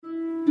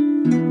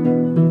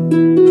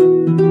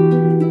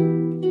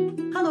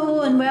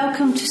Hello and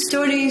welcome to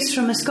Stories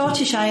from a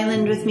Scottish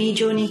Island with me,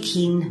 Joni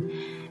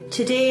Keane.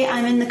 Today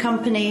I'm in the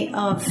company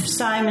of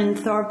Simon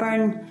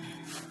Thorburn,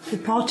 the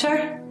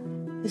potter.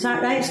 Is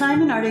that right,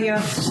 Simon? Or are you a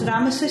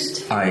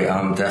ceramicist? I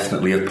am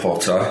definitely a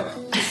potter.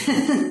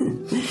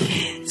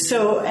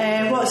 So,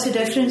 what's the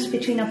difference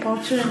between a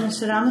potter and a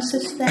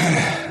ceramicist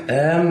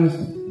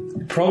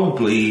then?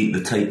 Probably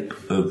the type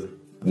of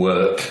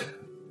work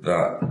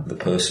that the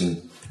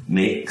person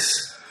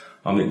makes.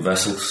 I make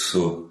vessels,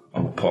 so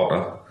I'm a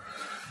potter.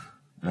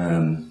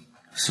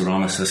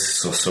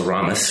 Ceramicists or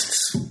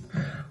ceramists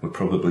would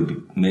probably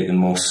be making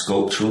more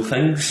sculptural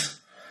things.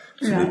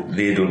 So right.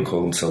 They don't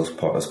call themselves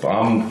potters, but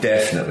I'm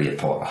definitely a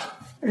potter.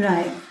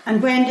 Right.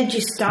 And when did you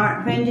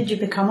start? When did you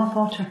become a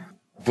potter?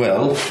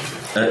 Well,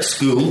 at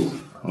school,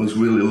 I was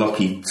really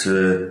lucky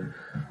to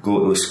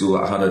go to a school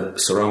that had a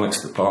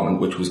ceramics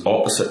department which was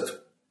opposite,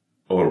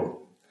 or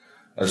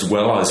as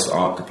well as the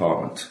art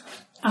department.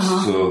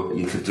 Uh-huh. So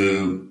you could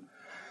do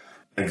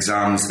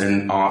exams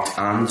in art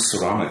and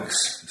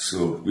ceramics.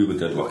 So we were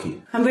dead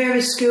lucky. And where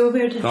was school?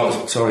 That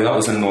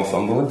was in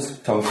Northumberland, a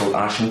town called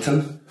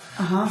Ashington.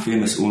 Uh-huh.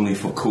 Famous only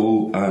for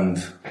coal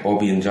and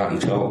Bobby and Jackie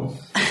Charlton.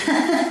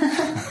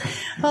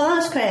 Well,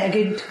 that's quite a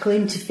good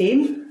claim to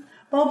fame.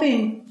 Bobby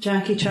and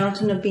Jackie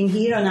Charlton have been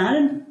here on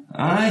Arran.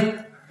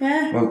 Aye.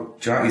 Yeah. Well,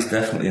 Jackie's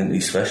definitely into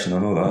East Fishing, I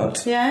know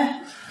that.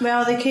 Yeah.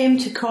 Well, they came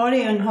to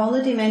Corrie on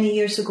holiday many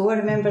years ago, I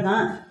remember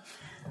that.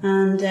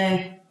 And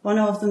one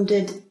of them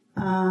did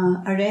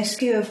a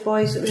rescue of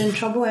boys that were in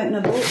trouble out in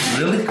a boat.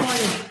 Really?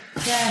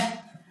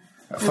 Yeah.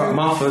 In fact,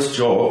 my first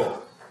job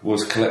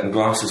was collecting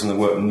glasses in the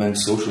Working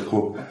Men's Social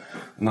Club,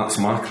 and that's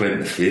my claim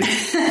to fame.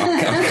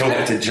 I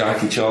collected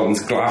Jackie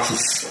Charlton's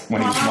glasses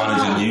when he was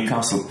managing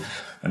Newcastle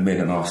and made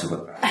an arse of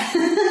it.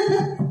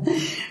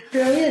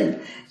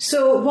 Brilliant.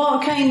 So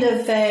what kind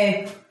of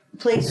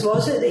place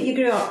was it that you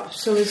grew up?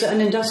 So was it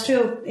an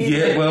industrial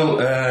area? Yeah, well,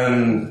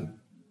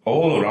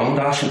 all around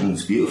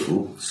Ashington's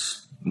beautiful.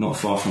 It's not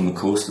far from the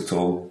coast at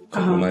all, a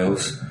couple of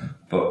miles,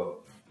 but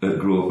it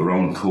grew up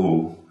around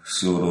coal,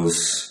 so there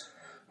was...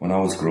 When I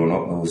was growing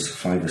up, there was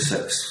 5 or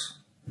 6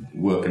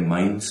 working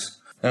mines.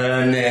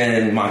 And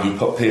then Maggie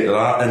put paid to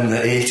that in the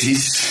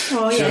 80s.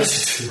 Oh,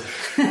 yes.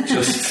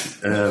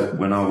 Just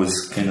when I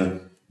was kind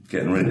of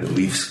getting ready to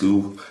leave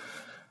school.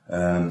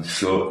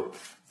 So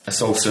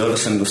it's all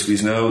service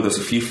industries now. There's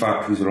a few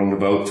factories around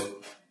about.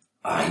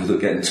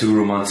 Without getting too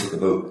romantic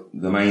about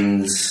the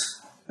mines,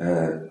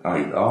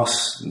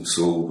 us, and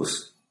so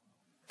was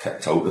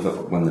kept out of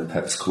it when the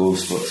pits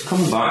closed. But it's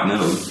coming back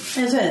now.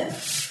 Is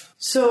it?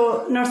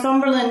 So,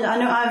 Northumberland, I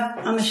know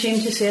I'm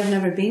ashamed to say I've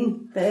never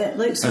been, but it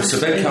looks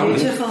absolutely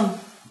beautiful.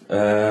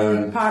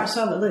 Parts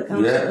of it look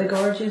absolutely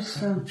gorgeous.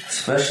 So.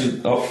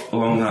 Especially up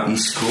along that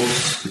east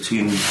coast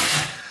between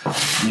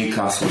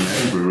Newcastle and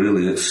Edinburgh,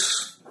 really,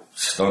 it's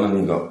stunning.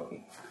 You've got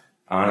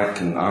Arran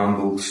and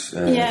Ambles,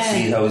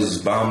 tea houses,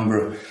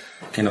 Bamborough,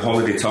 kind of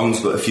holiday towns,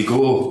 but if you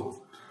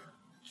go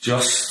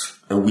just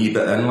a wee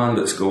bit inland,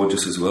 it's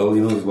gorgeous as well.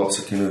 You know, there's lots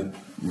of kind of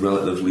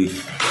relatively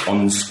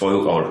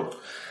unspoiled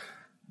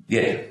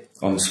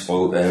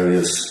unspoiled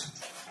areas.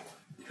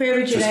 Where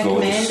would you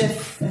recommend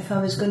if I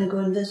was going to go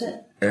and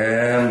visit?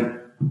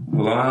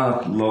 Well,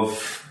 I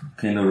love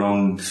kind of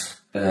around,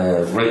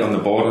 right on the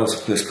border, there's a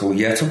place called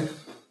Yetton,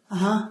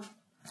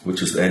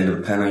 which is the end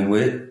of Pennine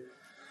Way.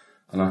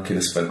 And I kind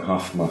of spent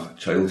half my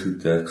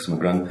childhood there because my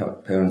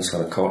grandparents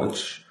had a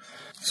cottage.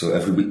 So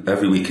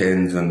every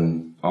weekend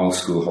and all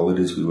school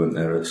holidays we went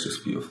there. It's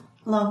just beautiful.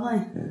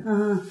 Lovely.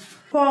 Yeah.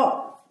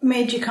 What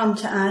made you come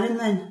to Arran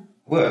then?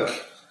 Work.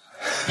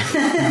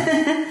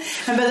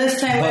 And by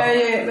this time,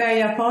 were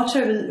you a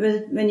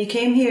potter? When you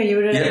came here, you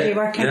were already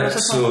working as a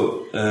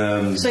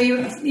potter? So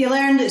you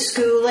learned at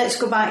school. Let's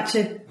go back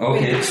to...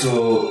 Okay,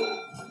 so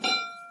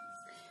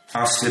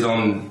I stayed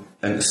on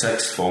into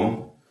sixth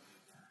form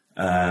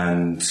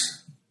and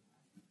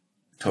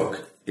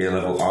took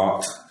A-level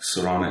art,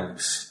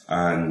 ceramics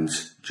and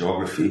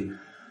geography.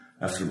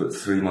 After about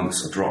 3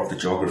 months, I dropped the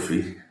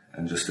geography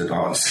and just did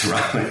art and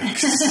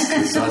ceramics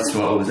because that's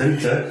what I was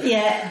into.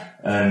 Yeah.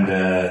 And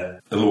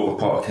the local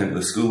potter came to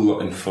the school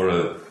looking for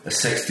a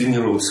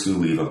 16-year-old school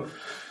leaver.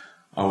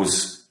 I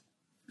was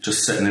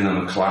just sitting in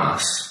a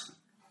class,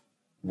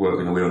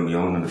 working away on my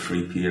own in a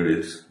free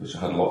period, which I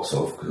had lots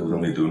of because I was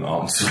only doing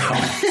art and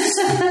ceramics.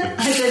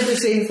 I did the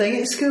same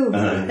thing at school.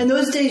 In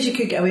those days you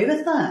could get away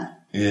with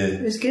that. Yeah.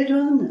 It was good,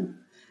 wasn't it?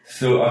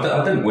 So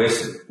I didn't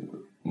waste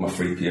my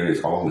free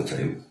periods all the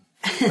time.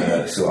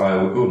 So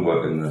I would go and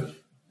work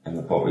in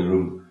the pottery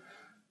room,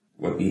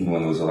 even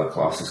when there was other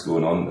classes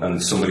going on,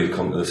 and somebody would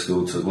come to the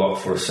school to look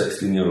for a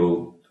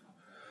 16-year-old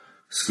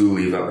school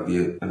leaver to be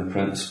an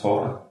apprentice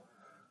potter.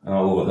 And I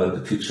overheard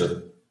the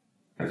teacher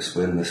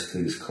explain this to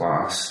his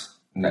class,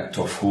 nicked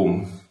off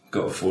home,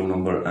 got a phone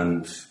number,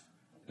 and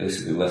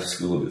basically left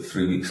school about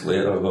 3 weeks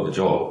later. I got the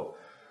job.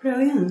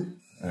 Brilliant.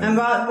 And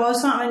what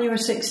was that when you were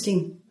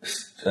 16?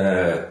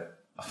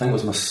 I think it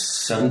was my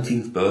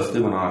 17th birthday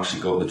when I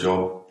actually got the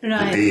job.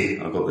 Right. The day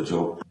I got the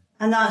job.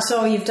 And that's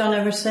all you've done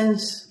ever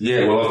since?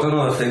 Yeah, well, I've done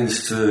other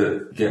things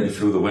to get me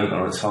through the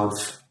winter. It's hard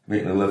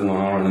making a living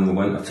on Arran in the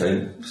winter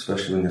time,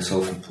 especially when you're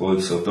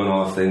self-employed. So I've done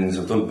other things.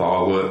 I've done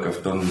bar work.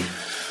 I've done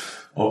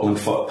upland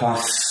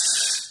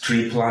footpaths,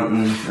 tree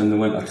planting in the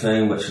winter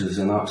time, which is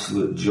an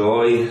absolute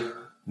joy.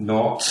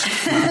 Not.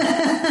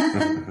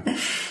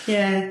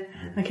 Yeah,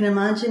 I can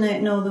imagine out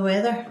in all the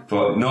weather.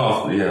 But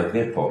no, I've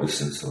made pottery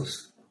since I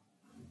was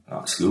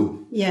at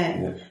school.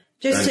 Yeah.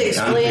 Just to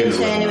explain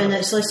to anyone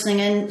that's listening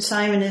in,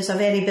 Simon is a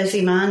very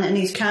busy man and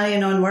he's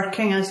carrying on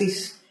working as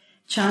he's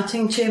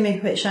chatting to me,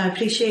 which I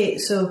appreciate.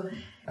 So,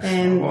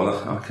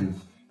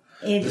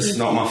 it's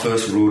not my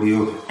first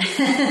rodeo.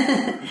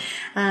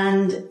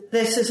 And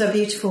this is a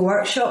beautiful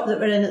workshop that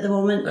we're in at the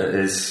moment. It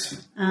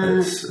is.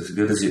 It's as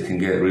good as you can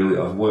get, really.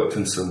 I've worked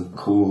in some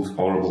cold,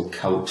 horrible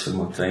Celts in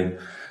my time,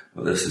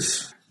 but this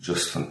is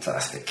just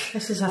fantastic.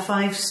 This is a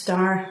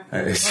 5-star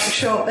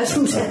workshop,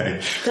 isn't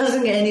it?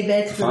 Doesn't get any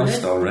better than this.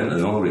 5-star rent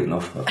is all right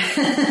enough.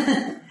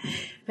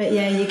 But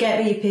yeah, you get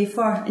what you pay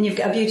for, and you've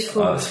got a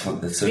beautiful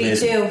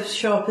retail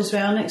shop as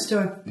well next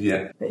door.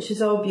 Yeah. Which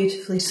is all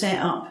beautifully set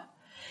up.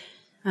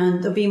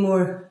 And there'll be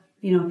more,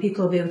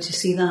 people will be able to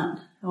see that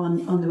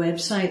on the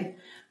website.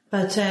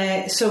 But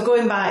so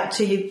going back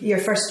to your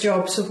first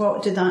job, so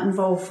what did that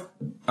involve?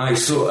 I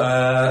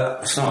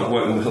started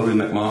working with Hilary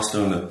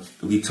McMaster in a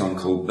wee town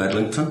called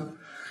Bedlington,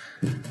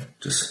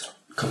 just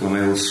a couple of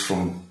miles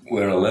from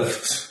where I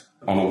lived,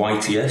 on a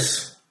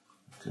YTS,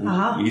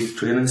 youth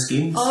training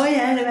schemes. Oh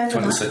yeah, I remember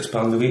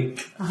 £26 a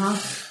week. I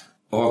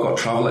got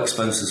travel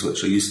expenses,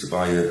 which I used to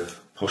buy a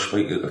push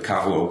bike at the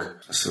catalogue,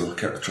 so I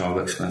kept the travel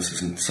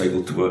expenses and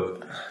cycled to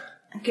work.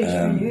 Good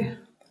for you.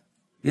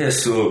 Yeah,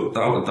 so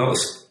that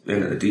was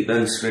in at the deep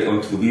end, straight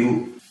onto the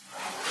wheel.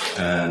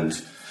 And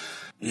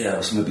yeah, I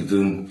was maybe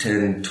doing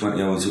 10,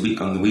 20 hours a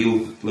week on the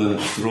wheel, learning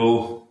to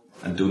throw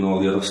and doing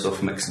all the other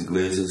stuff, mixing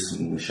glazes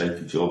and the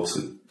shitey jobs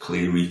like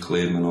clay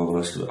reclaim and all the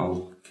rest of it,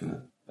 all kind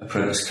of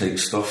apprentice type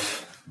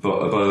stuff. But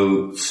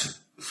about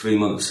 3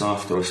 months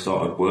after I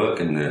started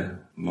working there,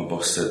 my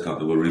boss said that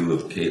they were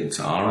relocating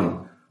to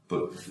Arran.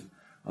 But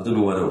I don't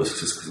know whether it was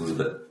just because I was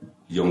a bit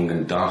young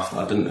and daft.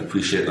 I didn't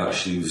appreciate that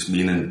she was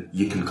meaning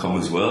you can come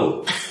as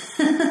well.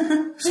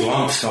 So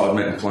I started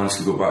making plans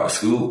to go back to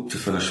school to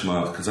finish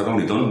because I'd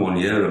only done 1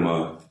 year of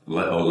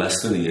or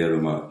less than a year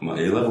of my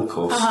A-level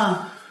course.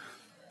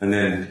 And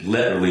then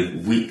literally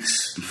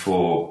weeks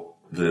before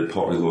the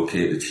pottery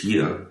located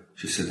here,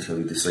 she said, have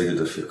you decided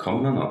if you're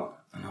coming or not?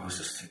 And I was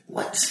just like,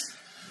 what?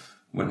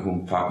 Went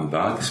home, packed my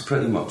bags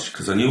pretty much,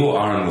 because I knew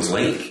what Arran was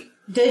like.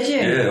 Did you?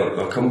 Yeah,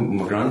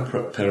 my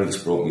grandparents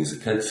brought me as a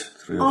kid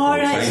 3 or 4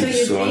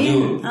 times. So I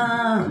knew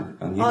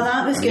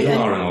that was good. I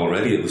knew Arran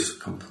already. It was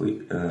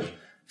complete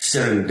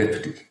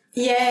serendipity.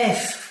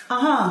 Yes.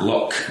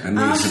 Luck.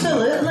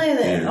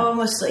 Absolutely.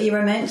 Almost like you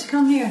were meant to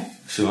come here.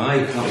 So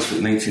that was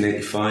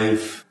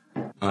 1985.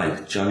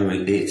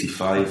 January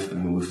 85,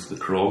 and we moved to the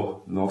Craw,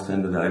 north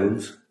end of the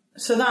island.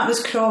 So that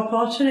was Craw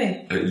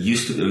pottery?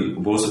 It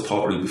was a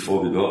pottery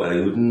before we got there.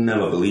 You would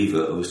never believe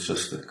it. It was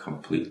just a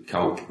complete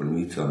calc when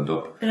we turned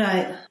up.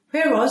 Right.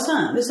 Where was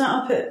that? Was that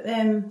up at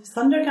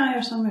Thunderguy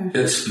or somewhere?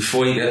 It's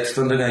before you get to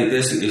Thunderguy.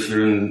 Basically, if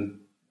you're in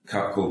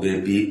Capcol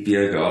Bay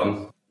Beer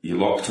Garden, you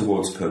look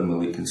towards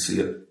Pernmill, you can see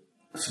it.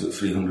 It's about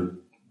 300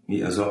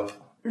 metres up.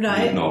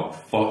 Right.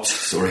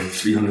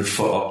 300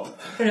 foot up.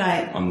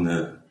 Right.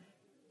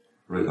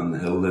 Right on the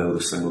hill there with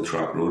a single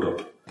track road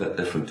up. A bit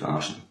different to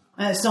Ashton.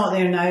 It's not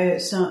there now,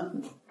 it's not...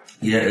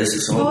 Yeah, it is.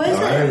 It's all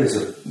there's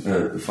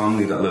a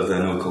family that live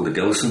there now called the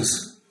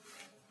Gilsons,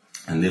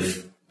 and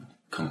they've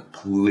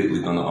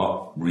completely done it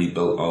up,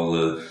 rebuilt all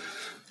the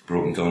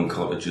broken down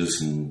cottages,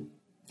 and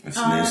it's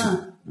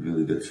amazing.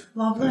 Really good.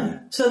 Lovely.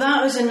 So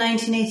that was in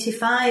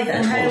 1985,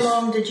 and how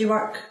long did you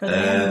work for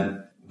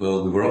them?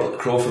 Well, we were up at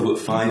Craw for about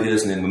 5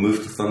 years, and then we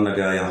moved to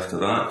Thunderguy after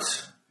that,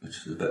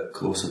 which is a bit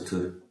closer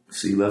to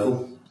sea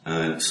level.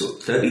 So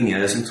 13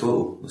 years in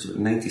total. It was about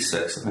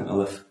 96, I think I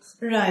left.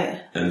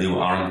 Right. And they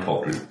were Arran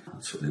Pottery,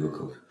 that's what they were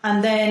called.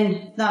 And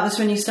then that was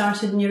when you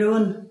started on your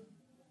own,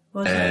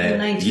 was it, in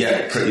 96?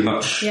 Yeah, pretty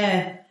much.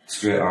 Yeah.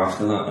 Straight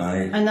after that,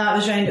 And that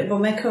was round at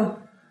Balmickle?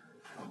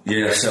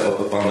 Yeah, I set up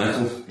at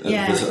Balmickle, at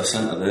the visitor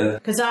centre there.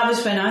 Because that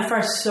was when I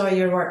first saw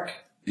your work.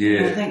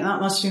 Yeah. I think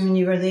that must have been when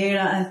you were there.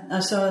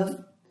 I saw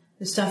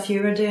the stuff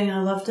you were doing,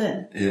 I loved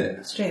it.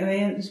 Yeah. Straight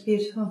away, it was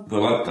beautiful.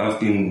 Well, I've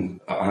been,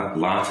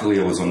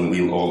 latterly I was on the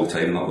wheel all the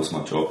time, that was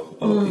my job.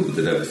 Other people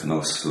did everything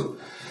else, so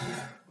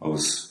I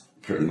was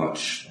pretty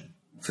much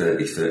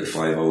 30,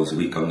 35 hours a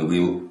week on the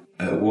wheel.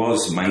 It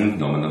was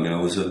mind-numbing. I mean,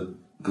 I was a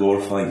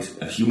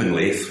human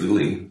lathe,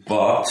 really,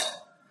 but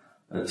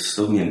it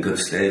stood me in good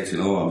stead,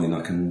 I mean,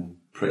 I can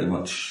pretty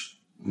much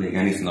make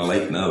anything I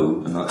like now,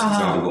 and that's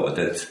exactly what I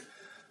did.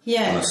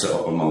 Yeah. When I set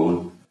up on my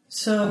own.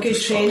 So good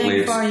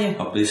training for you.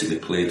 I basically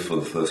played for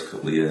the first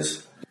couple of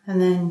years.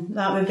 And then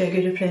that would be a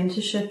good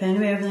apprenticeship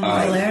anyway, everything you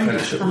learned.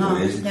 Apprenticeship was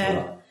amazing for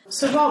that.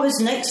 So what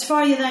was next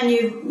for you then?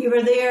 You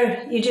were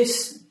there, you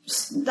just...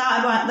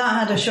 That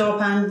had a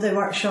shop and the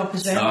workshop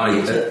as well.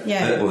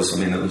 It was. I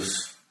mean, it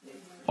was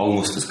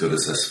almost as good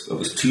as this. It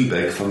was too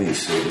big for me,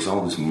 so it was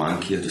always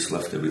manky. I just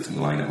left everything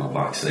lying at my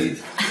backside.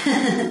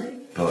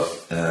 But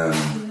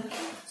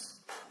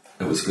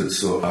it was good,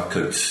 so I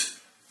could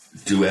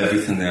do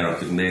everything there. I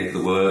could make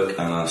the work,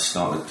 and I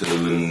started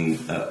doing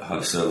had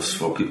a service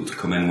for people to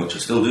come in, which I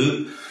still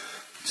do,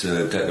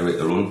 to decorate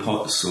their own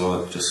pots.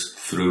 So I just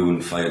threw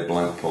and fired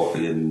blank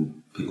pottery,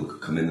 and people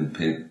could come in and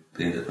paint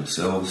it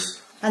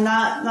themselves. And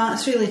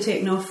that's really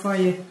taken off for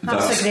you.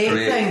 That's a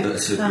great thing.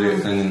 That's a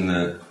great thing in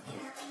the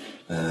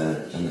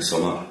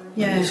summer,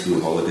 in the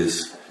school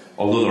holidays.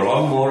 Although there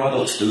are more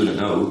adults doing it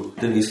now.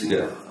 Didn't used to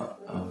get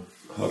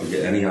hardly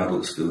get any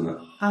adults doing it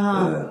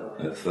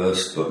at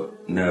first,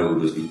 but now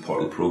there's been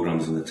pottery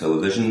programs on the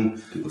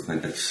television. People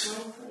think it's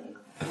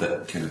a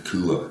bit kind of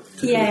cooler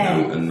to do it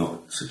now and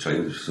not so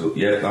childish. So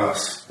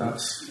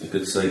that's a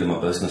good side of my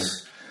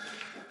business.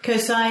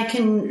 Because I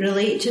can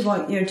relate to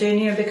what you're doing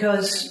here,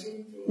 because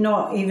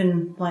not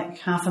even like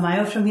half a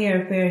mile from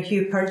here, where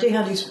Hugh Purdy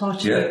had his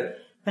pottery. Yeah.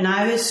 When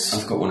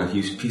I've got one of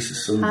Hugh's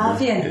pieces somewhere.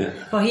 Have you? Yeah.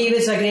 Well, he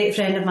was a great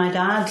friend of my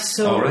dad,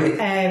 so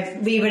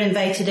we were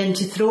invited in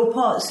to throw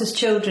pots as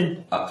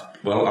children.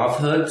 Well, I've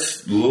heard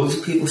loads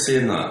of people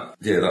saying that.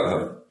 Yeah, that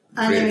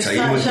had a great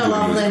time with him. He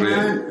was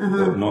great,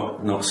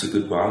 but not so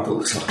good with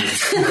adults.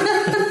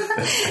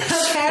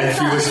 If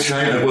he was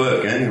trying to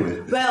work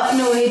anyway. Well,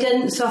 no, he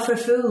didn't suffer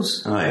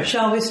fools,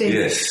 shall we say.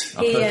 Yes,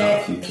 I've heard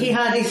that a few times. He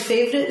had his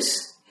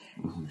favourites,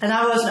 and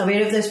I wasn't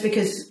aware of this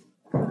because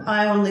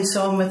I only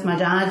saw him with my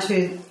dad,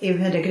 who he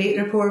had a great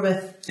rapport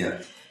with.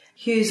 Yeah.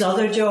 Hugh's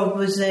other job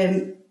was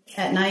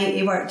at night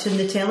he worked in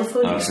the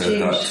telephone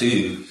exchange. I've said that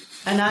too.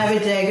 And I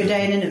would go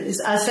down, and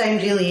I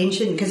sound really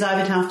ancient because I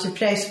would have to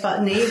press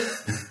button A,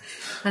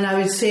 and I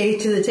would say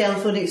to the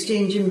telephone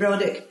exchange in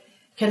Brodick,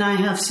 "Can I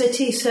have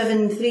City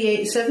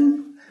 7387?"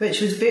 which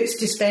was Boots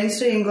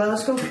Dispensary in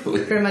Glasgow,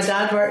 where my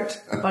dad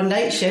worked on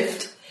night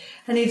shift,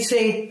 and he'd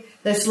say,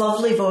 this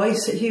lovely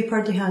voice that Hugh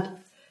Purdy had,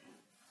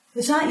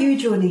 "Is that you,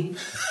 Joni?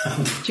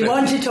 Do you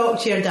want to talk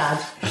to your dad?"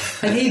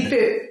 And he'd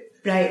put,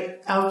 "Right,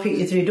 I'll put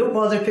you through. Don't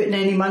bother putting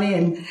any money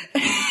in."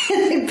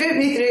 He'd put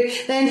me through.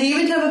 Then he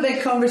would have a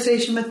big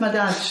conversation with my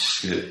dad.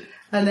 Yeah.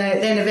 And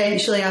then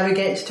eventually I would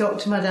get to talk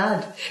to my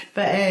dad.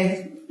 But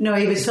no,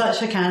 he was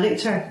such a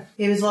character.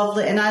 He was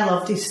lovely, and I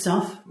loved his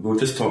stuff. We were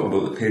just talking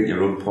about the paint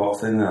your own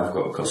pot thing. I've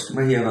got a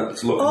customer here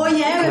that's looking. Oh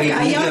yeah, we've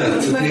got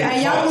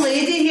a young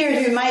lady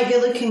here who might be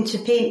looking to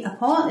paint a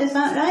pot. Is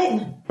that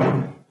right?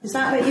 Is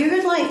that what you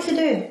would like to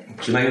do?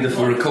 Do you mind if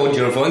we record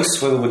your voice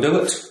while we do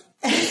it?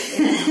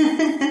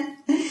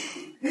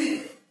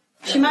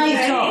 She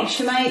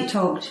might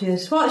talk to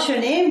us. What's your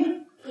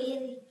name?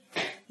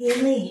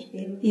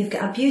 Hayley. You've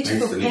got a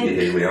beautiful pink. Nice to meet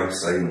you, Hayley. I'm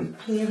Simon.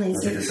 Hayley.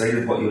 Have you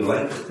decided what you would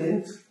like to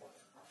paint?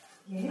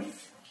 Yes.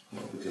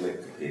 What would you like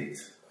to paint?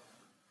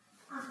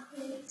 A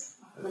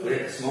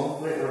plate, a small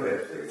plate or a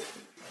big plate?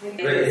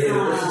 Right,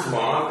 Hayley, this is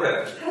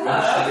Margaret.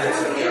 Once she gets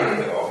her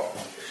jacket off,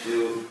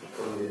 she'll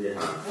come with your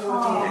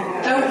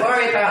hand. Don't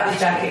worry about the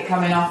jacket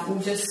coming off. We'll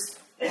just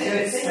do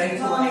it straight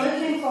away.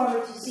 I'm looking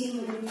forward to seeing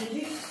what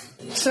you do.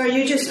 So are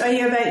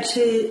you about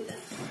to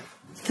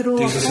throw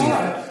These are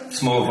some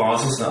small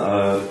vases that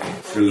I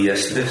threw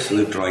yesterday, so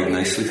they've dried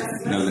nicely.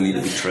 Now they need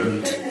to be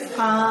trimmed.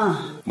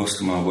 Most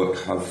of my work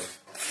have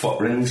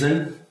foot rings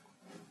in.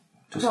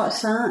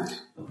 What's that?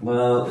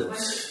 Well,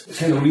 it's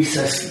kind of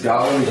recessed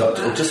gallery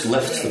that just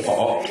lifts the pot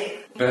up,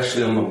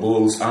 especially on the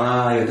bowls.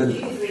 I didn't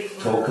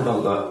talk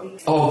about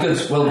that. Oh, good.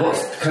 Well,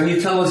 can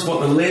you tell us what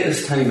the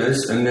latest time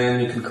is, and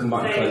then you can come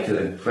back and collect it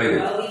in Friday?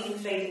 Well, we can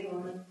Friday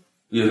morning.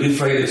 Yeah, we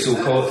Friday, so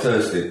we'll call it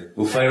Thursday.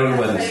 We'll fire on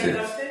Wednesday.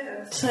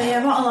 So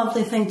yeah, what a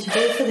lovely thing to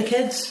do for the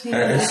kids.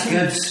 It's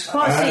good.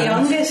 What's the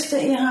youngest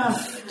that you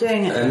have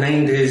doing it?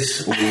 9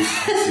 days old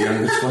is the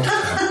youngest one. I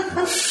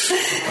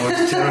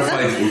was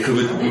terrified because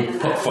we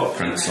put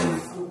footprints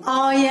on.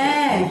 Oh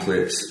yeah. On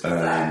plates.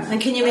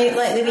 And can you make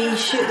like the wee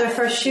their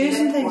first shoes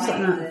and things like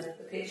that?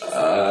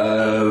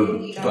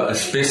 But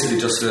it's basically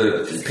just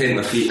to paint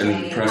my feet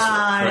and press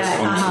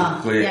onto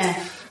the plate. Yeah.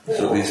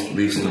 So it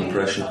leaves an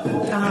impression.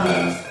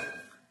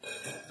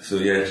 So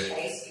yeah,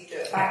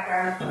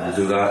 I'll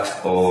do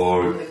that,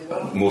 or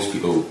most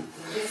people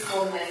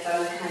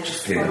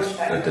just paint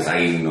a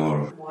design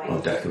or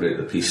decorate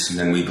the piece, and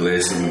then we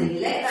glaze them and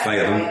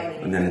fire them,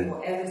 and then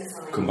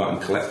come back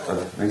and collect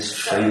a nice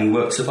shiny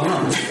works of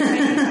art.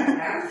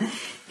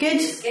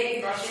 Good.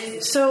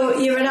 So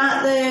you were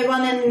at the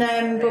one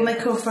in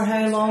Bomiko for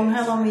how long?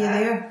 How long were you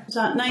there? Was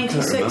that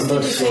 96?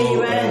 Did you say you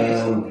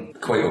went?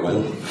 Quite a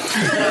while.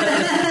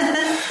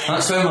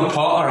 That's why I'm a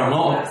potter, I'm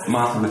not a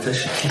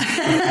mathematician.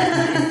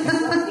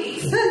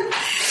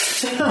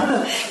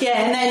 Yeah,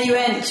 and then you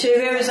went to,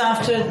 where was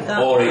after that?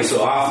 Alright,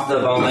 so after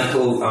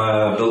Balnichal,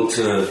 I built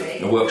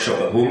a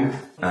workshop at home,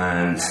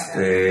 and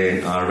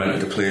then I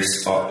rented a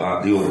place up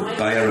at the old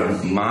Byron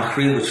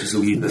Macri, which is a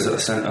wee visitor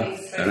centre,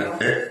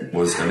 and it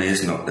was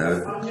amazing up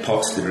there.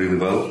 Pots did really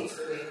well,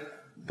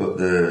 but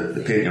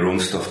the paint your own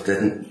stuff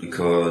didn't,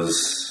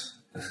 because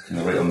it's kind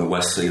of right on the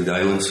west side of the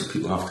island, so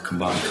people have to come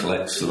back and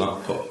collect, so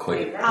that put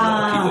quite a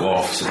lot of people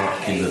off, so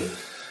that kind of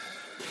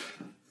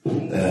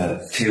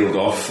tailed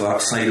off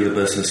that side of the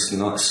business,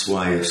 and that's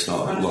why I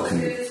started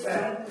looking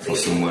for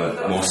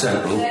somewhere more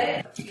central.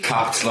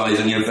 Capitalise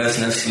on your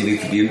business, you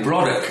need to be in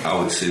Broderick,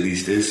 I would say,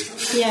 these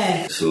days.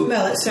 Yeah, so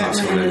well, it's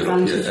certainly an that's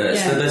advantage.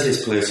 It's the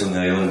busiest place on the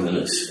island, and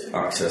it's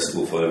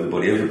accessible for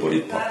everybody.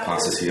 Everybody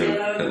passes here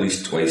at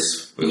least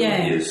twice per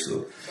year.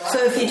 So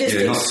if you just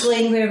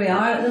explain where we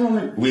are at the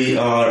moment. We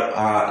are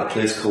at a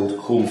place called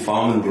Home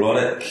Farm in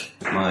Broderick.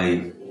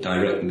 My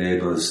direct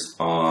neighbours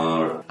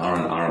are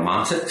Arran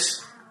Aromatics,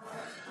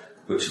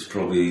 which is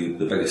probably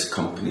the biggest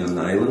company on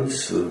the island.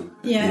 So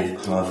they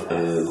have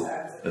a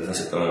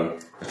visitor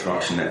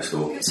attraction next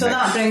door. So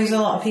that brings a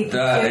lot of people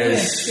that here.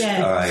 Is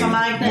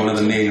one of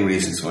the main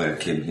reasons why I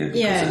came here,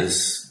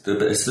 because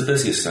it's the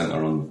busiest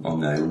centre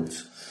on the island.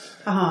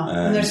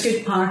 And there's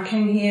good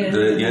parking here.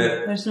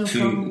 There's no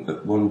problem.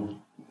 One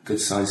good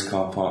sized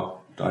car park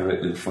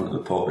directly in front of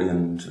the pottery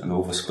and an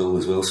overspill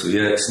as well. So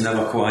it's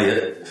never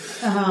quiet,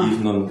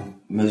 even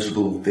on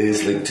miserable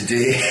days like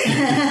today.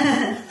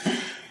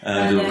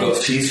 And we've got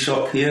a cheese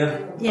shop here.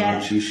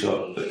 A cheese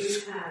shop that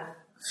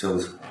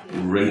sells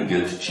really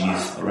good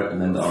cheese. I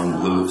recommend the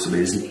Arran Blue, it's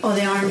amazing. Oh,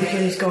 the Arran Blue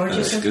is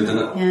gorgeous. It's good, isn't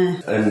it?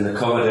 Yeah. In the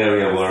covered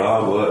area where I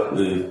work,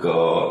 we've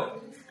got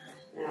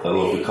a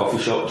lovely coffee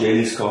shop,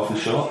 Jenny's Coffee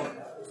Shop.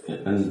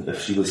 And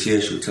if she was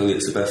here, she would tell you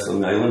it's the best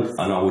on the island,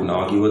 and I wouldn't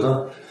argue with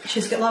her.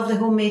 She's got lovely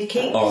homemade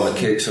cakes. Oh, the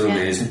cakes are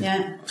amazing.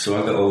 Yeah.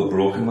 So I got all the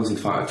broken ones. In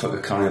fact, I took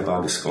a carrier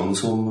bag of scones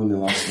home with me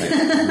last night.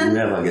 I'm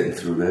never getting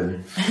through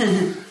them.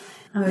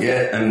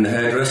 And the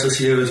hairdresser's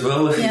here as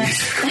well, if you need a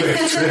quick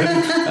trim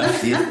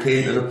after you've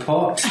painted a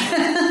pot. So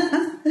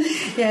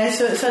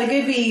it's a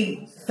good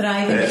wee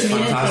thriving it's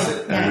community.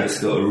 Fantastic, and it's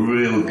got a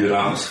real good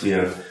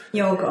atmosphere.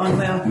 You all got on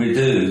well. We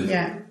do.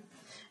 Yeah.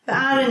 But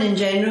Arran in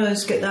general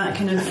has got that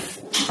kind of...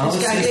 It's got a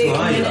great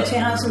community,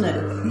 hasn't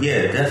it?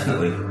 Yeah,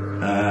 definitely.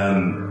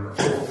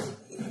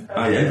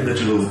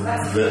 Individual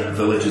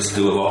villages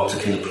do a lot to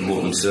kind of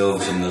promote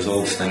themselves, and there's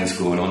all these things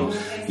going on.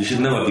 You should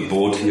never be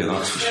bored here,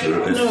 that's for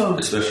sure.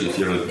 Especially if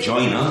you're a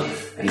joiner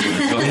and you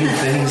want to join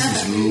things,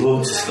 there's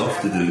loads of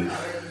stuff to do.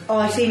 Oh,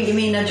 I see what you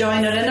mean, a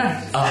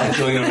joiner-inner. A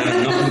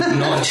joiner-inner,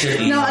 not a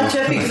chippy. Not a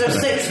chippy, because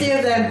there's 60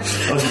 of them.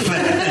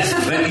 There's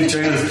plenty of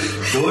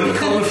joiners. Don't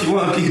come if you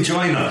want to be a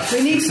joiner.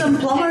 We need some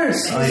plumbers.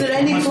 Is there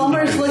any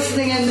plumbers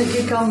listening in that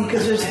could come?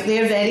 Because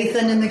they're very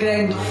thin in the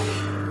ground.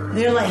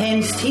 They're like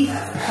hen's teeth,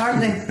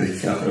 aren't they?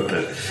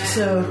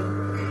 So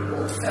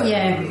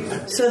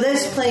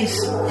this place,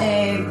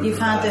 you've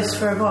had this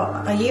for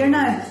what, a year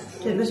now?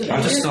 I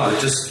just started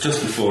just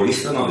before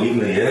Easter, not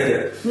even a year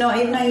yet. Not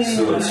even a year.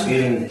 So it's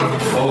been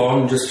full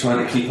on, just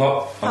trying to keep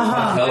up. I've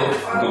had help.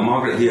 I've got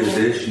Margaret here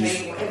today.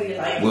 She's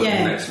working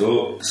next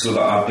door, so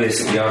that I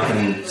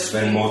can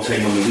spend more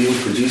time on the wheel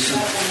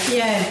producing.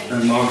 Yeah.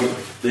 And Margaret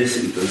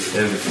basically does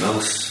everything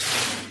else.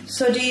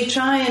 So do you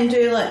try and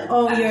do like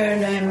all your?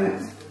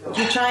 Do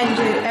you try and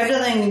do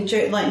everything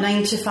like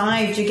 9 to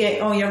 5? Do you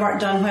get all your work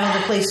done while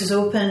the place is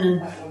open?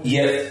 And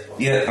Yeah.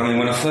 I mean,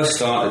 when I first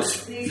started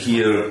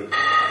here,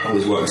 I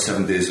was working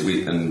 7 days a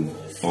week and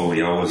all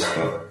the hours,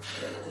 but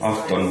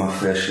I've done my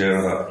fair share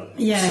of that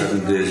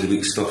 7 days a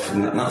week stuff,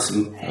 and that's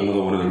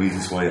another one of the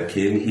reasons why I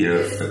came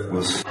here. It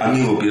was I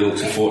knew I'd be able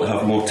to afford to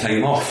have more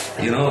time off.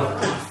 I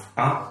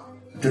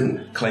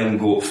didn't climb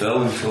Goat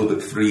Fell until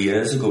about 3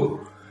 years ago.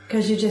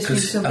 Because you just been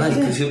so busy.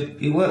 Because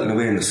you're working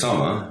away in the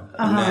summer,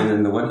 and then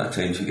in the winter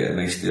time, if you get a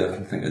nice day, I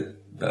can think of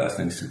better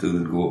things to do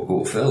than go up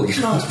Goat Fell. It's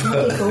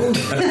pretty cold.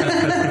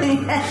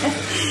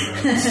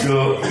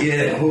 So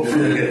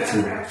hopefully I get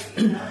to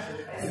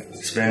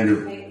spend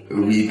a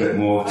wee bit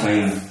more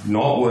time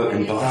not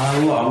working, but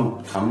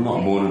I'm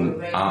not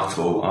moaning at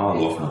all. I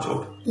love my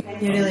job.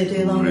 You really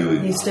do love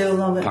it. You still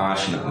love it.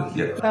 Passionately,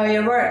 yeah. Well,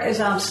 your work is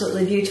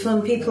absolutely beautiful,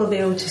 and people will be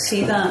able to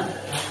see that.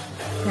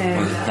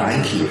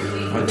 Thank you.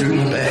 I do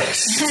my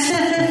best.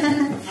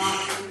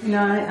 No,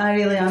 I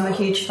really am a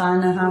huge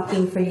fan. I have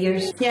been for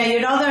years. Yeah,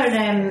 your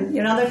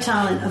other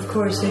talent, of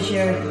course, is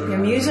your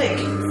music.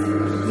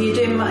 You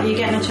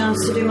getting a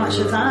chance to do much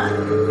of that?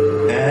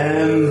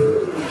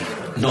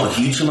 Not a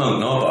huge amount,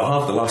 no, but I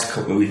have the last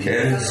couple of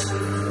weekends.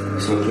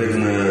 So I played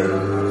in a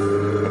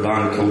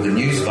band called the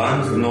News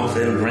Band, the North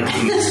End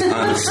Rinkies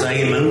and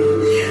Simon.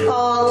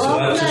 Oh, so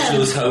that just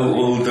shows how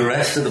old the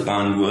rest of the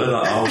band were,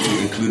 that I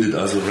wasn't included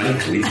as a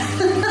Wrinkly.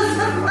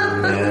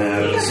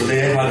 So they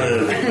had a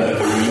bit of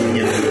a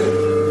reunion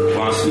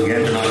last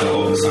weekend, and I got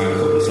up and sang a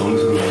couple of songs.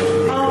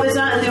 Oh, was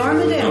that in the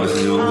Armadale? That was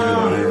in the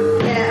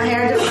Armadale, yeah, I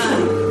heard it.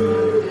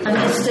 I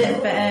missed it,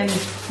 but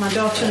my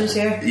daughter was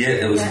here. Yeah,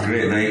 it was a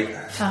great night.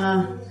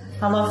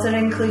 I love the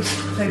Wrinklies.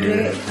 They're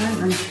great,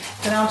 aren't they?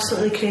 They're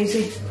absolutely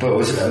crazy. But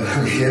was it?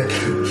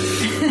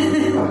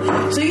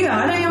 So you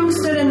are a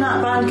youngster in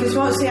that band, because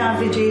what's the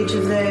average age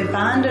of the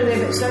band? Are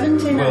they about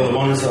 70 now? Well, the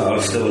ones that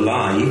are still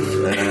alive,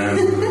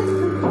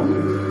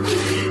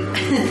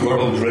 poor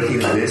old Ricky,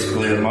 the bass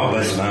player, my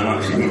best man,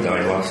 actually, he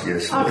died last year.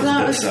 So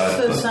that was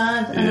sad, so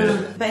sad. Yeah.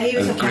 But he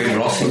was and Graham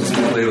Rossing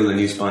doesn't play with the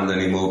News Band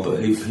anymore, but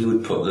he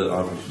would put the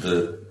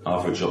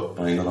average up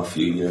by another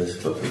few years.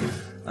 But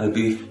I'd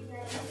be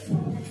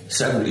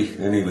 70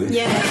 anyway.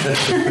 Yeah.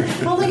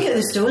 Well, look at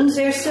the Stones,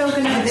 they're still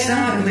going to be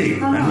Exactly,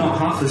 and not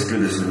half as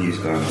good as the news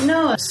bands.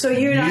 No, so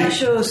your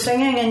actual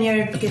singing and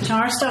your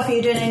guitar stuff, are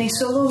you doing any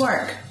solo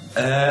work?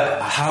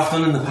 I have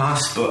done in the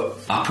past, but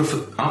I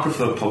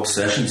prefer pub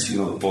sessions, you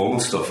know, the formal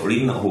stuff, or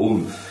even at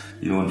home,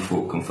 you know, when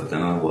folk come for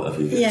dinner or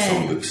whatever, you get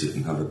songbooks you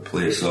can have a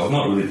play. So I've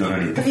not really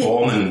done any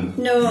performing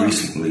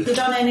recently. Have you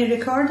done any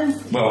recording?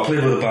 Well, I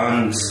played with a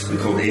band we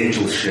called the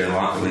Angels Shell,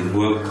 actually. They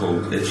were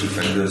called Itchy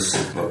Fingers,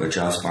 but a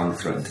jazz band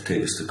threatened to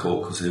take us to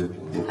court because they were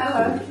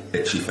called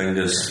Itchy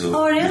Fingers. So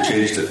we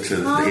changed it to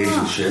the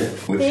Angels Shell.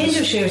 The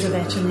Angels Shell is a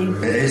better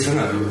name. It is, isn't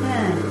it?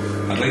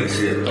 Yeah. I'd like to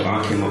say it, but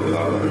I came up with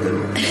that, but I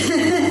didn't.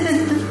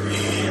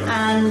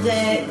 And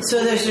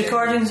so there's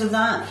recordings of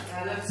that?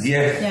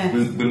 Yeah.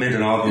 We made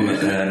an album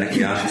at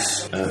Nicky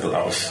Ash's, but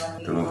that was,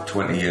 I don't know,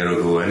 20 years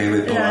ago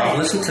anyway. But I've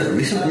listened to it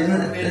recently,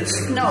 and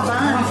it's not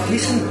bad. Half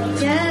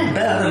decent. Yeah.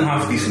 Better than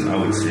half decent, I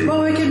would say.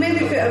 Well, we could maybe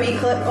put a wee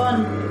clip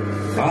on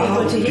for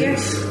people to hear.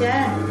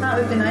 Yeah, that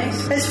would be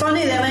nice. It's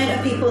funny the amount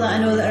of people that I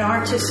know that are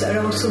artists that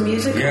are also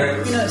musical.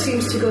 Yeah. You know, it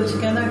seems to go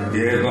together.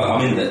 Yeah, but I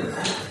mean,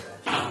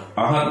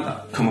 I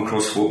hadn't come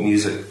across folk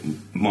music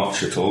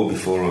much at all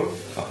before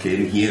I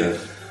came here,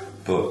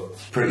 but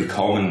pretty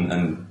common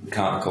in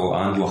Carticle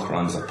and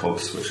Loughran's are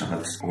pubs which I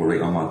had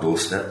right on my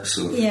doorstep,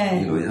 so you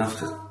know, you have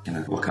to kind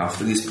of look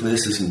after these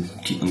places and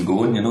keep them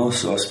going, you know,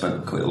 so I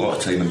spent quite a lot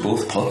of time in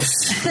both pubs.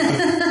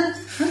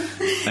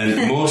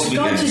 And most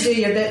You've got to do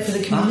your bit for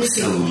the community.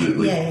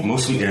 Absolutely.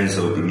 Most weekends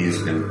there would be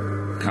music in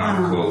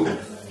Carticle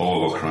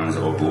or Loughran's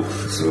or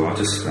both, so I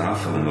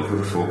fell in love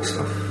with the folk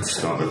stuff. I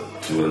started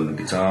to learn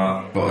the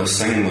guitar, but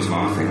singing was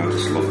my thing. I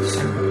just loved to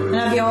sing. And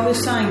have you always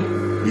sang?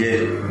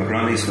 Yeah, my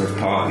granny used to have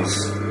parties,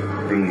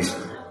 bring these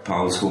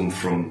pals home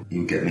from, he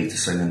would get me to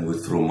sing and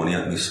would throw money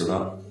at me, so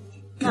that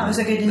was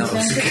a good incentive. That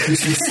was a good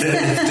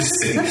incentive to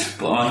sing.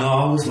 But I know I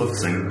always loved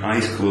singing.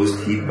 Eyes closed,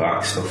 heat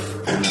back stuff,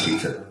 and I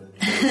beat it.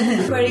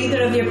 Were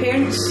either of your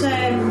parents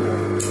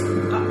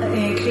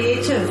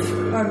creative?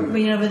 Or,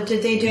 you know,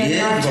 did they do any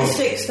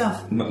artistic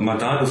stuff? My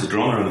dad was a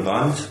drummer in the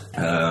band.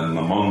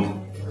 My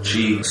mum,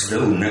 she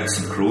still knits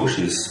and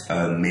crochets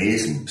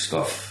amazing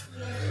stuff.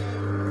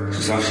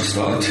 She's actually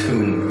started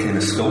doing kind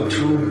of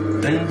sculptural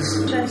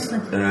things.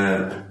 Interesting.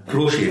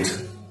 Crochet.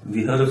 Have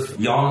you heard of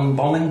yarn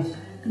bombing?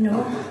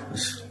 No.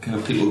 It's kind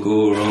of people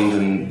go around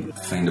and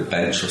find a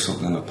bench or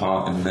something in a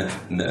park and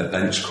knit a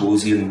bench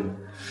cosy and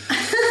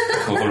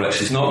cover it.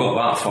 She's not got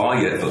that far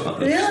yet,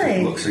 but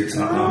it looks like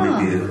that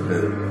may be a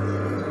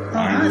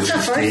that's a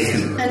first.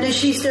 Taken. And is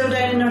she still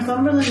down in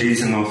Northumberland?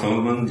 She's in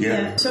Northumberland,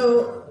 yeah.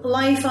 So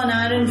life on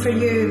Arran for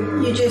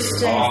you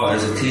just...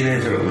 as a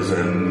teenager it was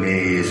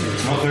amazing.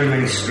 There's not very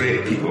many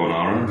straight people on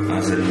Arran,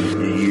 as in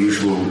the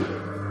usual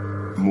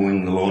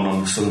mowing the lawn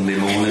on Sunday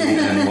morning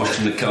and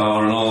washing the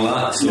car and all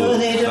that. So no,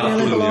 they don't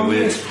really belong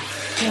here.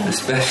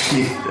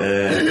 Especially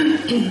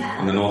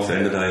on the north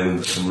end of the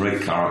island, some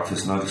right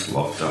characters, and I just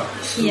loved that.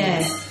 So,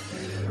 yeah,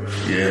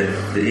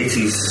 the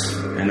 80s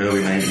and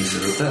early 90s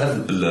are a bit of a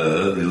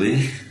blur,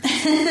 really.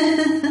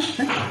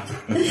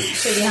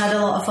 But you had a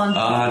lot of fun.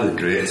 I had a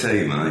great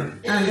time, man.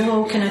 And the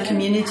whole kind of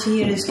community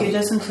here is good,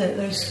 isn't it?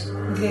 There's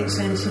a great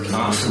sense of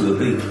community.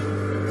 Absolutely.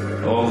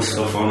 All the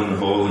stuff on in the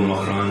hall in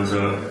Loughran's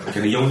are kind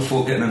of young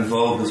folk getting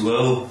involved as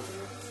well.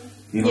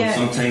 You know,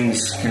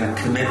 sometimes kind of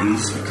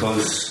committees,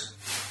 because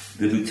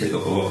they do take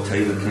up a lot of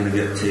time and kind of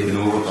get taken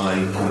over by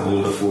kind of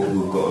older folk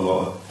who've got a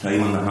lot of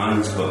time on their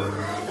hands, but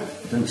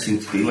it didn't seem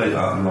to be like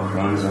that in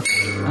Loughran's.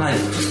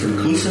 It's just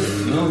inclusive,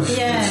 you know.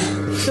 Yeah.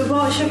 So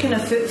what's your kind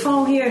of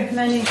footfall here?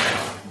 Many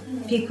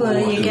people are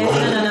you getting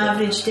on an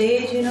average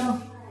day, do you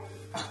know?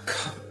 I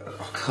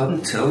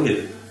couldn't tell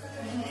you.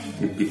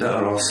 You'd be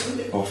better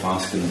off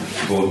asking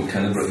Gordon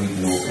Kinnibrot,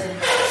 even though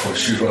for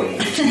sure.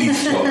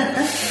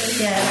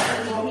 Yeah.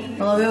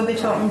 Well, I will be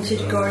talking to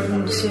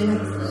Gordon soon,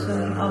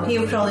 so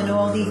he'll probably know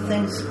all these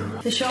things.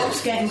 The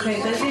shop's getting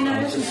quite busy now,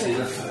 isn't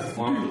it?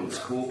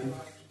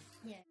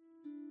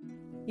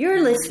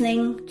 You're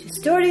listening to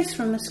Stories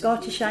from a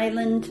Scottish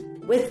Island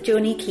with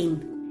Joni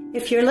Keane.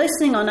 If you're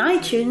listening on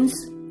iTunes,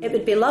 it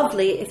would be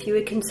lovely if you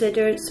would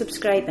consider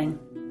subscribing.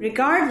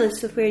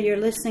 Regardless of where you're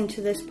listening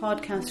to this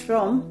podcast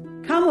from,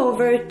 come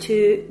over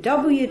to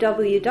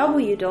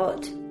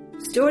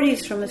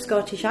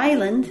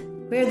www.storiesfromascottishisland,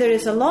 where there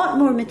is a lot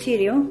more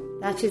material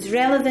that is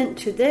relevant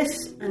to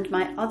this and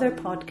my other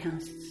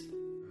podcasts.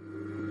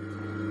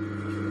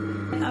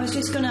 I was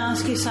just going to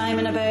ask you,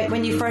 Simon, about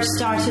when you first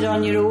started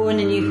on your own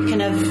and you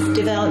kind of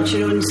developed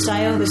your own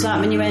style. Was that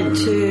when you went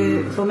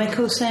to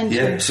Beaumickle Centre?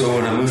 Yeah, so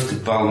when I moved to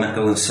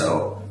Balmickle and set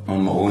up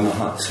on my own, I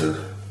had to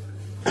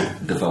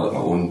develop my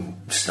own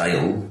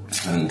style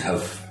and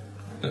have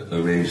a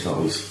range that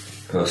was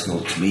personal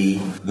to me.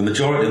 The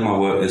majority of my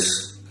work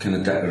is kind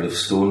of decorative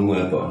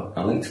stoneware, but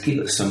I like to keep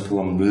it simple.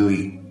 I'm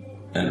really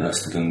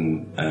interested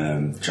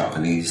in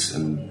Japanese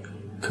and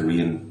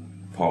Korean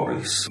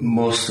potteries.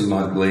 Most of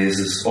my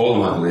glazes, all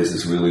of my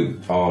glazes really,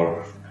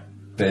 are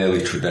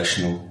fairly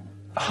traditional,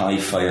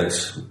 high-fired,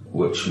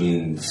 which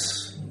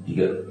means you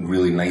get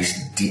really nice,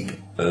 deep,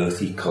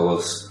 earthy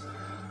colours.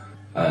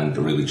 and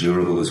they're really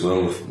durable as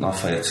well. I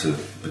fire to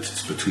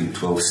between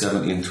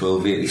 1270 and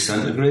 1280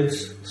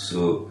 centigrades,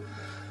 so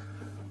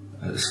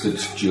it's good,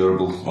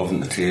 durable,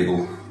 oven to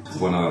table.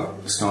 When I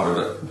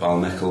started at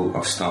Balnichal,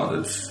 I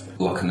started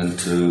looking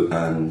into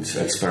and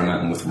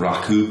experimenting with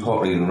raku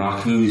pottery, and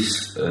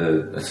raku's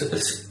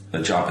it's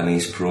a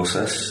Japanese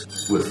process.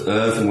 With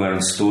earthenware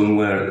and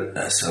stoneware,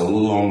 it's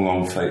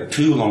a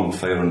two long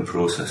firing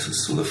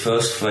processes. So the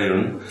first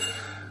firing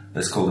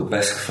is called the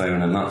besk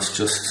firing, and that's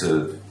just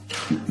to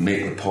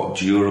make the pot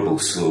durable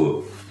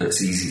so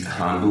it's easy to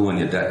handle when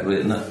you're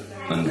decorating it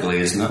and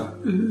glazing it.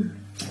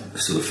 Mm-hmm.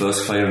 So the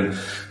first firing,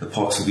 the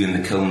pots will be in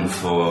the kiln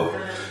for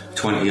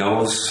 20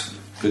 hours,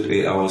 good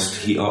 8 hours to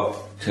heat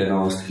up, 10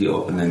 hours to heat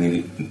up, and then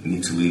you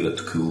need to leave it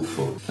to cool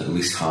for at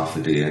least half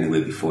a day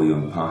anyway before you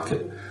unpack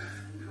it.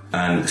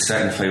 And the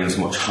second firing is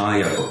much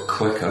higher but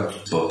quicker,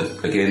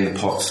 but again the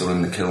pots are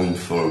in the kiln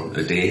for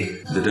a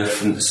day.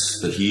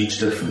 The huge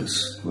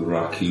difference with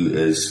raku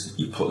is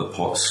you put the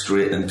pot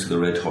straight into the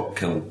red hot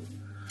kiln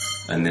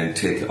and then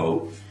take it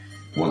out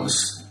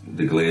once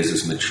the glaze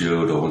is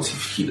matured or once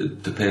you've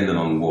heated, depending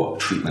on what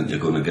treatment you're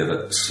going to give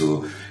it.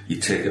 So you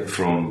take it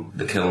from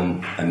the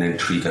kiln and then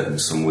treat it in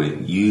some way.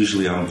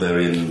 Usually I'm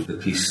burying the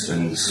piece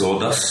in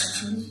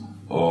sawdust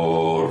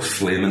or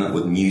flaming it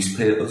with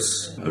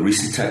newspapers. A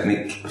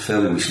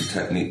fairly recent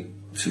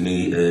technique to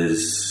me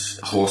is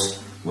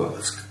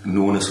it's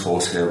known as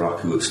horsehair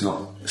raku. It's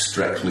not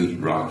strictly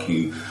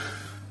raku.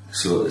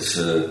 So it's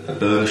a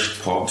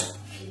burnished pot.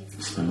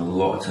 Spend a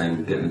lot of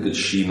time getting a good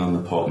sheen on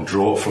the pot and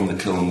draw it from the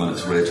kiln when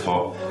it's red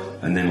hot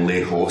and then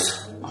lay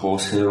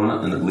horsehair on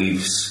it, and it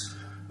leaves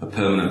a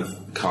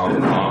permanent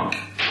carbon mark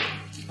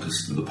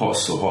because the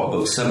pot's so hot,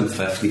 about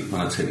 750 when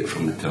I take it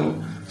from the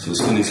kiln. So as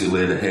soon as you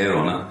lay the hair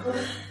on it,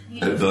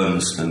 it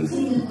burns and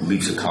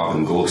leaves a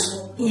carbon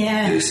ghost,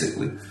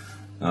 basically.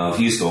 I've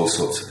used all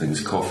sorts of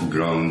things, coffee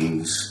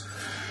grounds,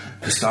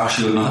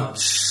 pistachio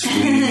nuts,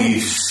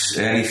 leaves,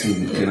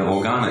 anything kind of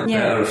organic.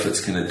 Better if it's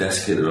kind of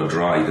desiccated or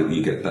dry, that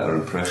you get better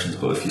impressions.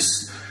 But if you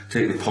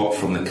take the pot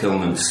from the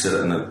kiln and sit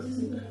it in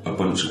a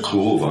bunch of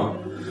clover,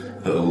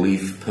 it'll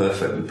leave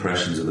perfect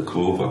impressions of the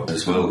clover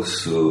as well.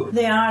 So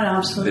they are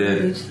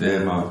absolutely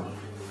they're my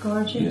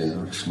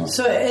gorgeous. Yeah,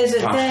 so is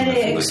it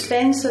very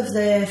expensive,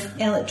 the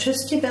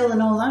electricity bill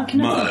and all that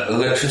kind of thing? My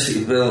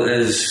electricity bill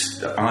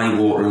is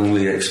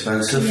eye-wateringly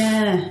expensive.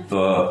 Yeah.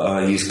 But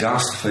I use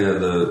gas to fire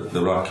the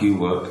raku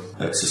work.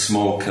 It's a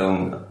small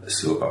kiln,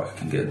 so I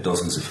can get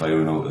dozens of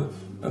firing out of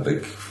a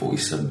big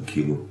 47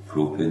 kilo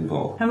propane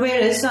bottle. And where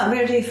is that?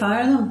 Where do you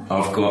fire them?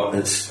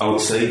 It's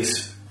outside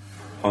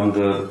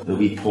under the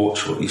wee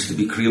porch what used to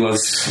be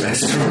Creela's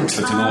restaurant.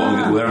 I don't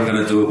know where I'm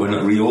going to do it when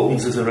it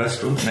reopens as a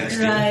restaurant next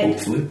year,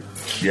 hopefully.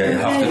 Yeah, you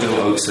have to do it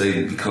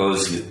outside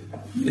because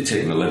you're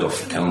taking the lid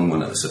off the kiln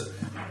when it's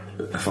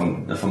if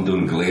I'm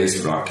doing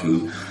glazed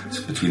raku, it's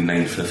between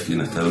 950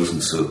 and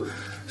 1,000, so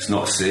it's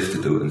not safe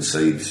to do it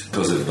inside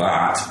because of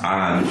that,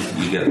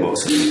 and you get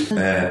lots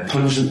of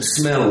pungent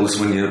smells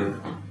when you're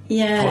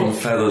putting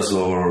feathers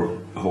or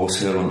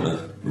horsehair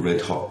onto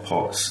red hot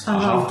pots. I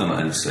have done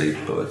it inside,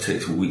 but it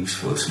takes weeks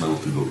for the smell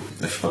to go.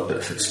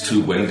 If it's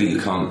too windy, you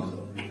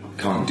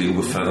can't deal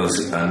with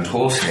feathers and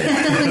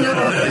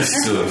horsehair.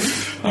 So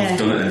I've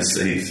done it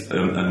inside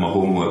in my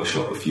home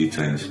workshop a few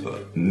times,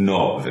 but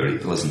not very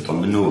pleasant on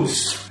the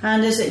nose.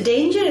 And is it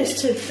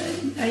dangerous to?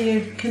 Do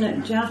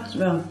you have to?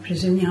 Well, I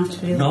presume you have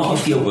to be. Not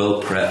if you're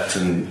well prepped,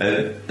 and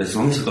as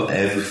long as you've got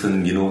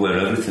everything, you know where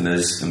everything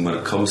is. And when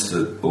it comes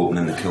to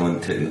opening the kiln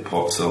and taking the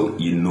pots out,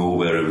 you know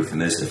where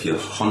everything is. If you're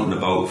hunting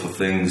about for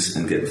things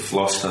and getting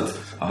flustered,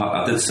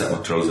 I did set my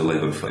trouser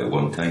leg on fire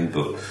one time,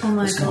 but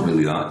it's not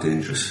really that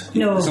dangerous.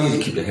 No. As long as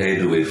you keep your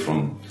head away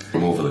from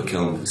over the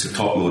kiln. It's a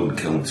top-loading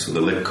kiln, so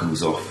the lid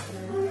comes off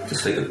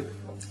just like a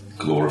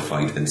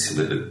glorified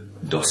insulated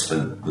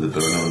dustbin with a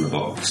burner on the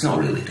bottom. It's not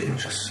really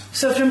dangerous.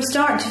 So from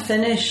start to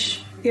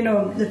finish,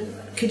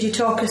 could you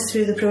talk us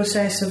through the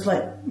process of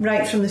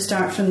right from the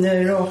start, from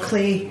the raw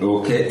clay?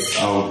 Okay,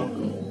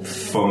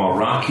 for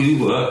my raku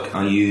work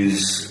I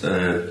use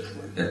a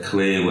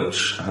clay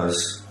which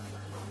has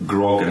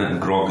grog in it,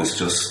 and grog is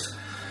just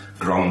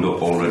ground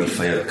up already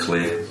fired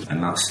clay,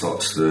 and that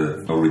stops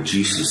or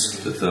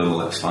reduces the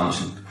thermal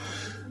expansion.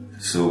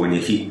 So when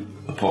you heat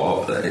a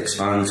pot up, it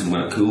expands, and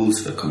when it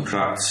cools it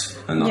contracts,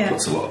 and that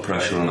puts a lot of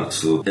pressure on it.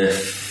 So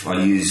if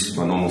I use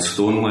my normal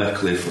stoneware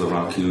clay for the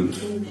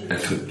raku,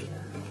 it could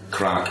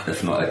crack,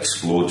 if not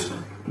explode,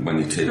 when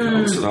you take it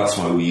out. So that's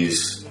why we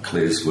use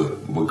clays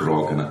with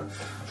grog in it.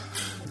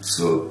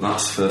 So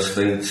that's the first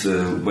thing,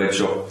 to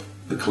wedge up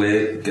the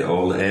clay, get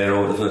all the air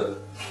out of it,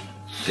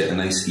 get a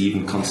nice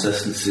even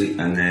consistency,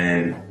 and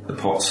then the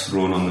pot's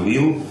thrown on the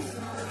wheel.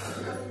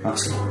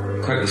 That's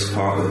the quickest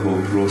part of the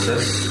whole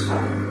process.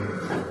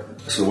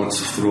 So once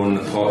you've thrown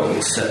the pot,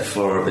 it'll sit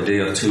for a day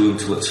or two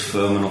until it's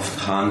firm enough to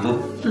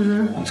handle,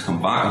 and to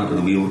come back onto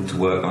the wheel to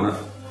work on it.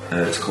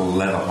 It's called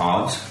leather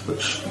hard,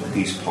 which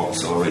these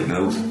pots are right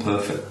now.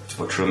 Perfect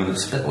for trimming.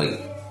 It's a bit like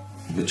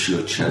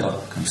mature cheddar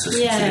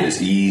consistency.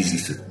 It's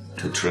easy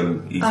to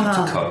trim, easy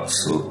to cut.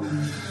 So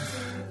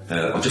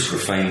I'll just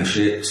refine the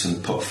shapes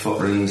and put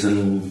foot rings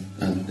in,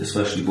 and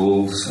especially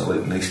bowls. I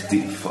like nice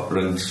deep foot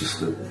rings just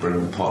to bring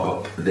the pot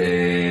up.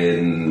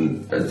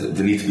 Then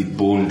they need to be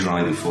bone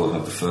dry before I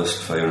have the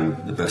first firing,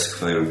 the bisque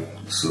firing.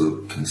 So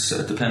it can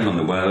sit, depending on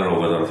the weather or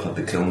whether I've had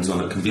the kilns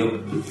on, it can be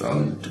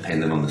up,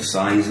 depending on the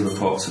size of the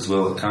pots as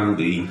well. It can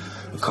be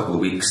a couple of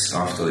weeks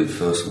after they've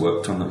first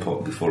worked on the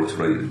pot before it's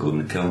ready to go in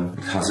the kiln.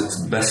 It has its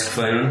bisque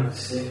firing.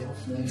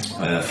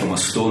 From a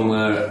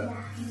stoneware,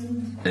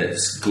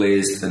 it's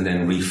glazed and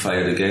then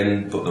refired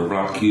again, but the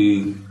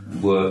raku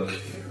work,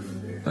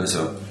 as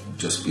I've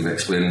just been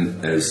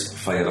explaining, is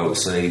fired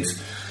outside.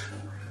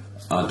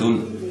 I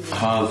don't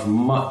have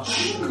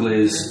much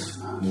glazed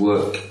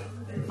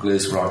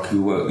raku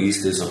work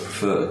these days. I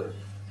prefer to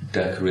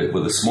decorate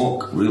with the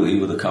smoke, really,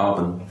 with the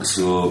carbon.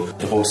 So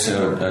the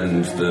horsehair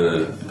and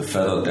the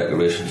feather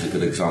decoration is a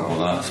good example of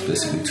that. It's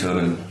basically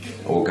turning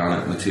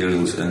organic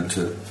materials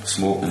into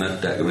smoke, and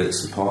it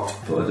decorates the pot.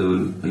 But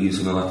I use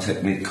another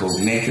technique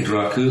called naked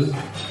raku,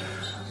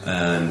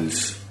 and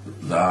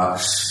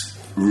that's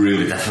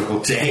really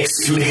difficult to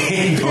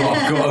explain, but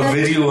I've got a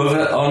video of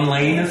it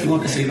online if you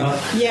want to see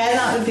that. Yeah,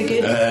 that would be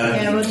good.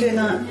 Yeah, we'll do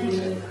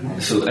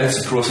that. So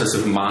it's a process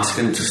of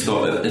masking to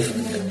stop it.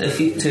 If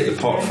you take a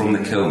pot from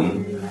the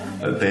kiln,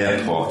 a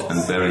bare pot,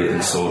 and bury it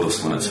in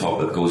sawdust when it's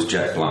hot, it goes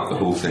jet black. The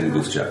whole thing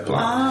goes jet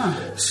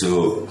black.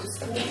 So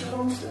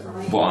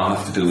what I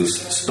have to do is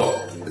stop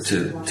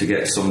to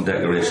get some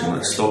decoration,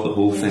 like stop the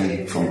whole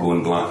thing from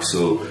going black.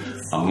 So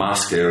I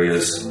mask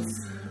areas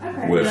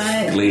with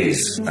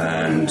glaze,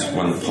 and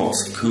when the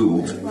pot's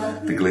cooled,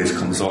 the glaze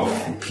comes off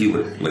and peel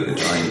it like a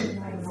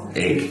giant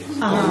egg,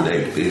 round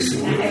egg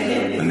basically,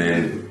 and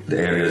then the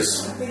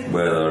areas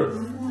where there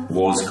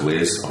was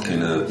glaze are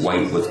kind of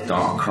white with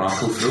dark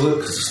crackle through it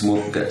because the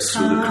smoke gets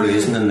through the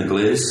crazing in the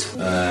glaze,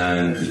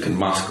 and you can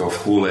mask off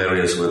whole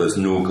areas where there's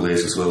no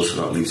glaze as well,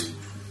 so that leaves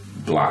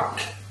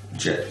black,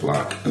 jet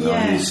black, and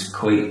that is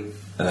quite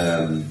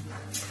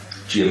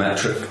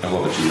geometric, a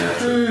lot of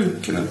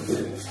geometric kind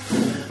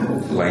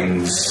of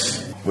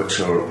lines, which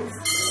are,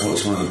 that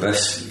was one of the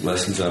best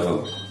lessons I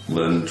ever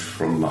learned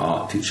from my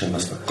art teacher,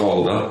 Mr.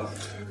 Calder,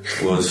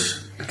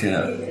 was kind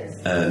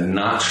of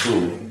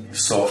natural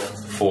soft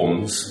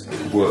forms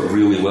work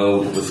really well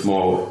with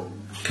more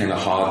kind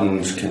of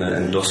hardened, kind of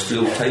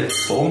industrial type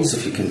forms.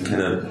 If you can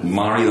kind of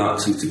marry that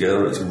two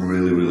together, it's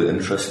really, really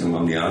interesting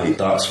on the eye.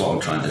 That's what I'm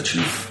trying to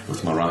achieve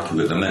with my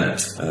raku at the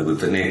minute, with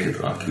the naked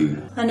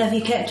raku. And have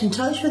you kept in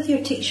touch with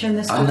your teacher,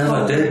 Mr. I never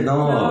Calder? did,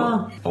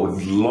 no. I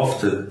would love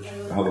to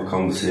have a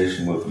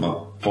conversation with my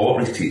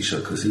pottery teacher,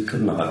 because he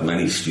couldn't have had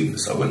many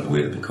students that went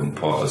away to become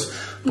potters.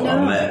 But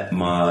I met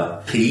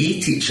my PE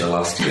teacher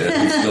last year,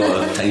 who's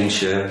got a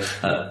timeshare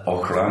at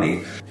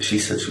Arran. She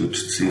said she would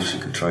see if she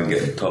could try and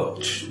get in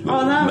touch with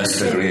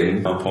Mr.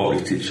 Graham, my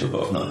pottery teacher,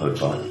 but I've not heard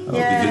back. It would be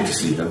good to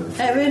see him.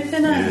 It would be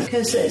nice,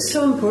 because it's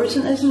so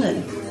important, isn't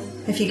it?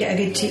 If you get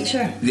a good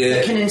teacher,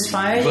 it can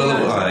inspire you.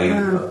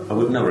 Well, I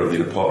would never have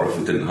been a potter if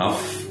we didn't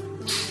have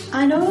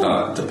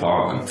that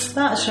department.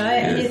 That's right,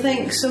 and you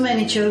think so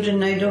many children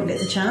now don't get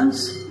the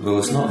chance. Well,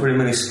 there's not very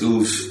many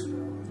schools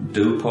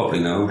do pottery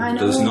now. I know.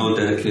 There's no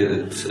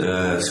dedicated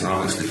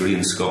ceramics degree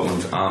in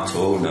Scotland at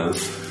all now.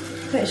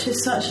 Which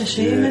is such a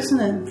shame, isn't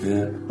it?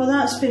 Yeah. Well,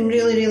 that's been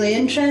really, really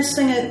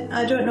interesting.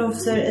 I don't know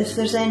if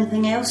there's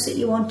anything else that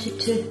you wanted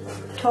to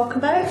talk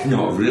about.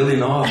 Not really,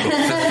 no. I've got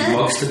 50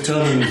 mugs to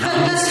turn and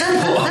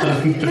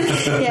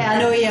Yeah, I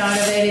know you are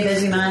a very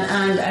busy man,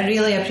 and I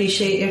really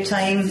appreciate your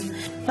time.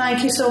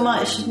 Thank you so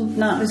much.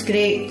 That was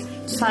great.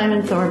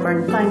 Simon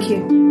Thorburn, thank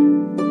you.